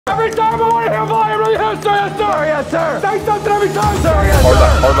every time I want to hear volume. Yes, sir, yes, sir. Yes, sir. Say something every time, sir. Yes,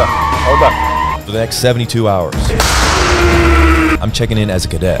 Hold on. For the next 72 hours, I'm checking in as a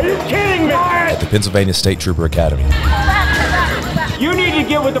cadet. Are you kidding me? At the Pennsylvania State Trooper Academy. You need to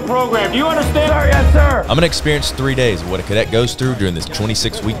get with the program. Do you understand? Sir, yes, sir. I'm going to experience 3 days of what a cadet goes through during this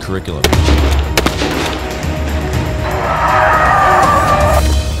 26-week curriculum.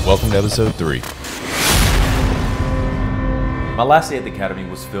 Welcome to episode 3. My last day at the academy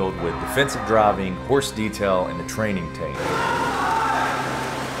was filled with defensive driving, horse detail, and the training tank.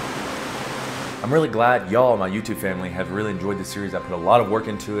 I'm really glad y'all, my YouTube family, have really enjoyed this series. I put a lot of work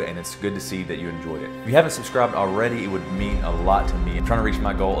into it, and it's good to see that you enjoyed it. If you haven't subscribed already, it would mean a lot to me. I'm trying to reach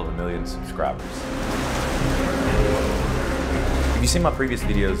my goal of 1 million subscribers. If you've seen my previous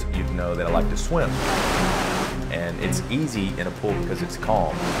videos, you'd know that I like to swim. And it's easy in a pool because it's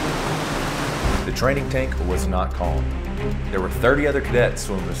calm. The training tank was not calm. There were 30 other cadets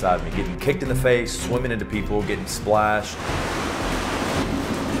swimming beside me, getting kicked in the face, swimming into people, getting splashed.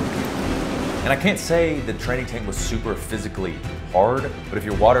 And I can't say the training tank was super physically hard, but if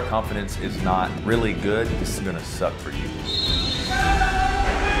your water confidence is not really good, this is gonna suck for you.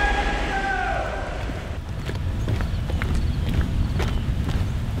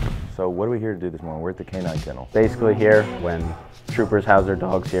 So what are we here to do this morning? We're at the canine kennel. Basically here, when troopers house their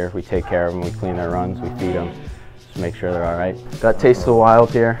dogs here, we take care of them, we clean their runs, we feed them, just make sure they're all right. Got Taste of the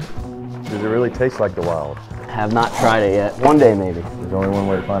Wild here. Does it really taste like the wild? Have not tried it yet. One day maybe. There's only one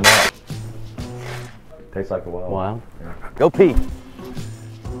way to find out. Tastes like the wild. Wild. Yeah. Go Pete.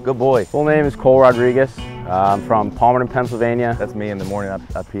 Good boy. Full name is Cole Rodriguez. I'm from Palmerton, Pennsylvania. That's me in the morning.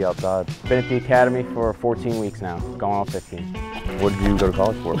 I pee outside. Been at the academy for 14 weeks now, going on 15. What did you go to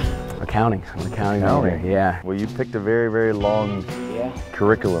college for? Accounting. I'm an accounting major. Yeah. Well, you picked a very, very long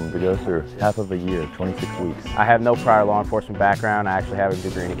curriculum to go through. Half of a year, 26 weeks. I have no prior law enforcement background. I actually have a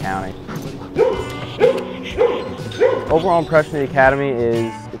degree in accounting. Overall impression of the academy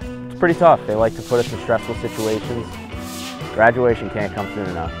is it's pretty tough. They like to put us in stressful situations. Graduation can't come soon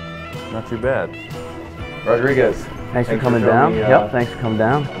enough. Not too bad. Rodriguez. Thanks for coming down. Yep, thanks for coming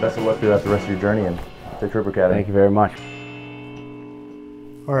down. Best of luck throughout the rest of your journey in the Trooper Academy. Thank you very much.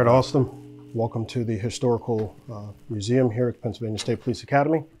 All right, Austen, welcome to the Historical Museum here at the Pennsylvania State Police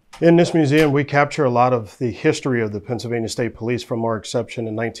Academy. In this museum, we capture a lot of the history of the Pennsylvania State Police from our inception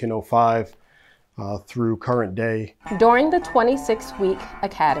in 1905 through current day. During the 26-week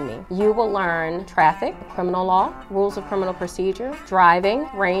academy, you will learn traffic, criminal law, rules of criminal procedure, driving,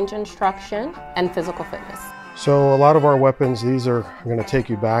 range instruction, and physical fitness. So a lot of our weapons, these are going to take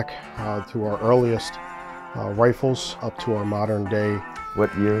you back to our earliest rifles up to our modern day.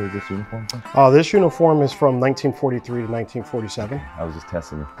 What year is this uniform from? This uniform is from 1943 to 1947. I was just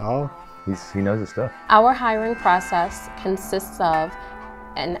testing him. Oh. He knows his stuff. Our hiring process consists of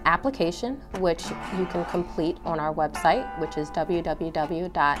an application, which you can complete on our website, which is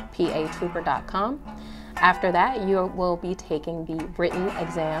www.patrooper.com. After that, you will be taking the written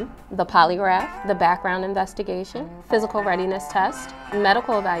exam, the polygraph, the background investigation, physical readiness test,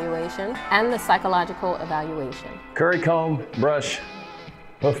 medical evaluation, and the psychological evaluation. Curry comb, brush,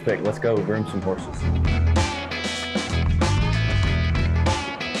 hoof pick. Let's go groom some horses.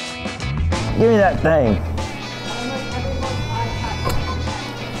 Give me that thing.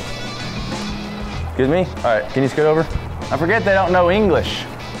 Excuse me? All right, can you scoot over? I forget they don't know English.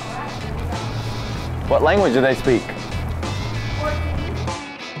 What language do they speak?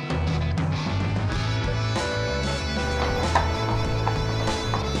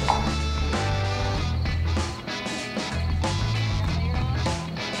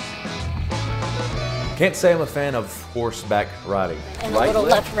 Can't say I'm a fan of horseback riding. And a little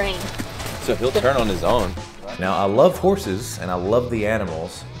left rein. So he'll turn on his own. Now, I love horses and I love the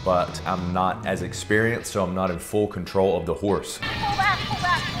animals, but I'm not as experienced, so I'm not in full control of the horse. Pull back, pull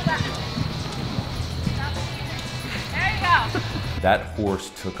back, pull back. There you go. That horse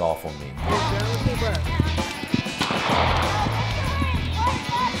took off on me.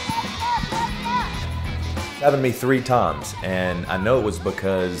 It happened to me 3 times, and I know it was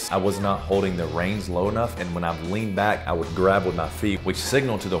because I was not holding the reins low enough, and when I leaned back, I would grab with my feet, which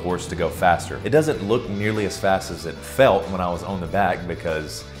signaled to the horse to go faster. It doesn't look nearly as fast as it felt when I was on the back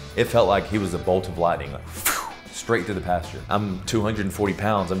because it felt like he was a bolt of lightning, like straight through the pasture. I'm 240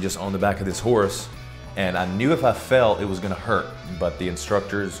 pounds, I'm just on the back of this horse, and I knew if I fell, it was gonna hurt, but the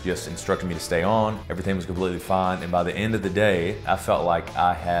instructors just instructed me to stay on. Everything was completely fine, and by the end of the day, I felt like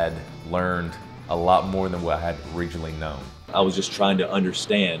I had learned a lot more than what I had originally known. I was just trying to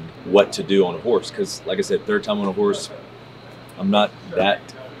understand what to do on a horse, because like I said, 3rd time on a horse, I'm not that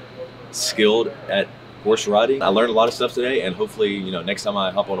skilled at horse riding. I learned a lot of stuff today, and hopefully, you know, next time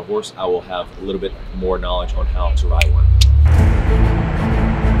I hop on a horse, I will have a little bit more knowledge on how to ride one.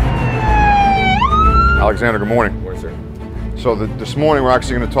 Alexander, good morning. Good morning, sir. So this morning we're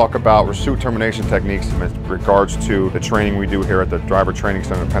actually going to talk about pursuit termination techniques in regards to the training we do here at the Driver Training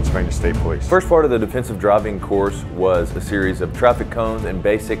Center of Pennsylvania State Police. First part of the defensive driving course was a series of traffic cones and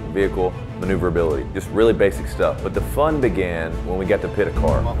basic vehicle maneuverability, just really basic stuff. But the fun began when we got to pit a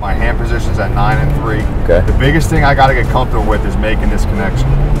car. My hand position's at 9 and 3. Okay. The biggest thing I got to get comfortable with is making this connection.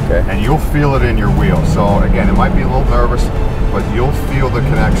 Okay. And you'll feel it in your wheel. So again, it might be a little nervous, but you'll feel the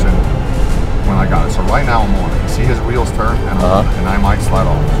connection when I got it. So right now I'm on it. You see his wheels turn, and I'm on it, and I might slide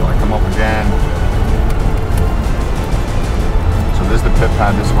off. So I come up again. So this is the pit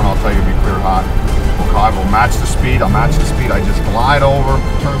pad. This one I'll tell you will be clear hot. I will match the speed. I'll match the speed. I just glide over,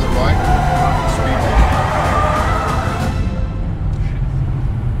 turn to the right,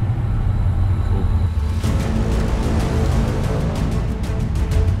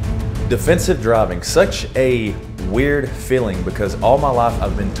 speed. Defensive driving, such a weird feeling because all my life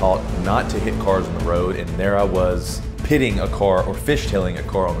I've been taught not to hit cars on the road, and there I was pitting a car or fishtailing a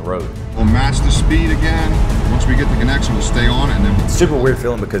car on the road. We'll match the speed again. Once we get the connection, we'll stay on it, and then Super weird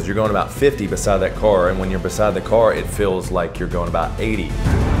feeling because you're going about 50 beside that car, and when you're beside the car, it feels like you're going about 80.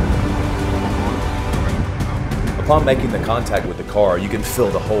 Upon making the contact with the car, you can feel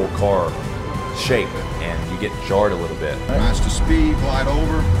the whole car shake, and you get jarred a little bit. match the speed, glide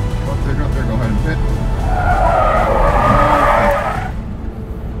over, go up there, go ahead and pit.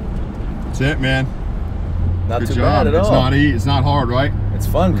 That's it, man. Not Good too job. bad at all. It's not hard, right? It's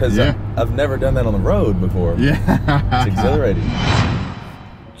fun because I've never done that on the road before. Yeah. It's exhilarating.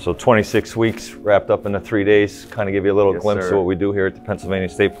 So 26 weeks wrapped up into 3 days, kind of give you a little glimpse sir. of what we do here at the Pennsylvania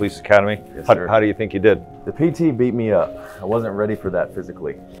State Police Academy. Yes, how, sir. how do you think you did? The PT beat me up. I wasn't ready for that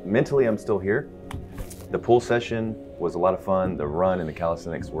physically. Mentally, I'm still here. The pool session was a lot of fun. The run and the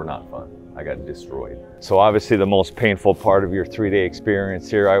calisthenics were not fun. I got destroyed. So obviously the most painful part of your 3-day experience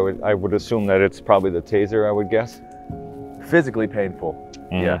here, I would assume that it's probably the taser, I would guess? Physically painful.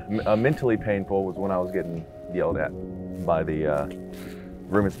 Yeah. Mentally painful was when I was getting yelled at by the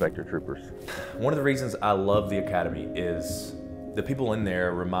room inspector troopers. One of the reasons I love the academy is the people in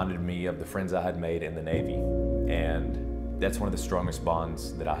there reminded me of the friends I had made in the Navy. And that's one of the strongest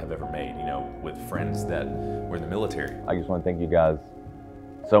bonds that I have ever made, you know, with friends that were in the military. I just want to thank you guys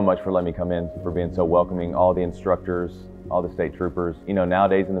so much for letting me come in, for being so welcoming, all the instructors, all the state troopers. You know,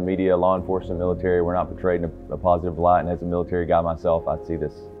 nowadays in the media, law enforcement, military, we're not portrayed in a positive light, and as a military guy myself, I see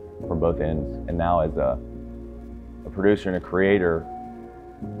this from both ends. And now as a producer and a creator,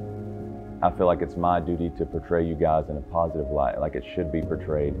 I feel like it's my duty to portray you guys in a positive light, like it should be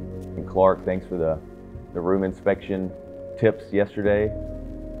portrayed. And Clark, thanks for the room inspection tips yesterday.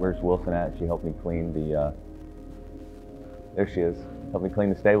 Where's Wilson at? She helped me clean the, there she is. Helped me clean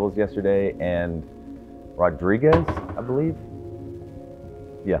the stables yesterday. And Rodriguez, I believe.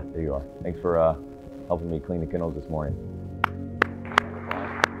 Yeah, there you are. Thanks for helping me clean the kennels this morning.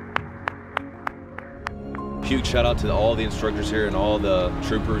 Huge shout out to all the instructors here and all the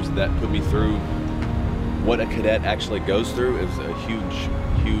troopers that put me through what a cadet actually goes through. It was a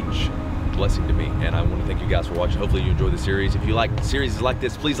huge blessing to me, and I want to thank you guys for watching. Hopefully you enjoyed the series. If you like series like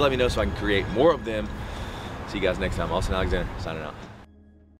this, please let me know so I can create more of them. See you guys next time. Austen Alexander signing out.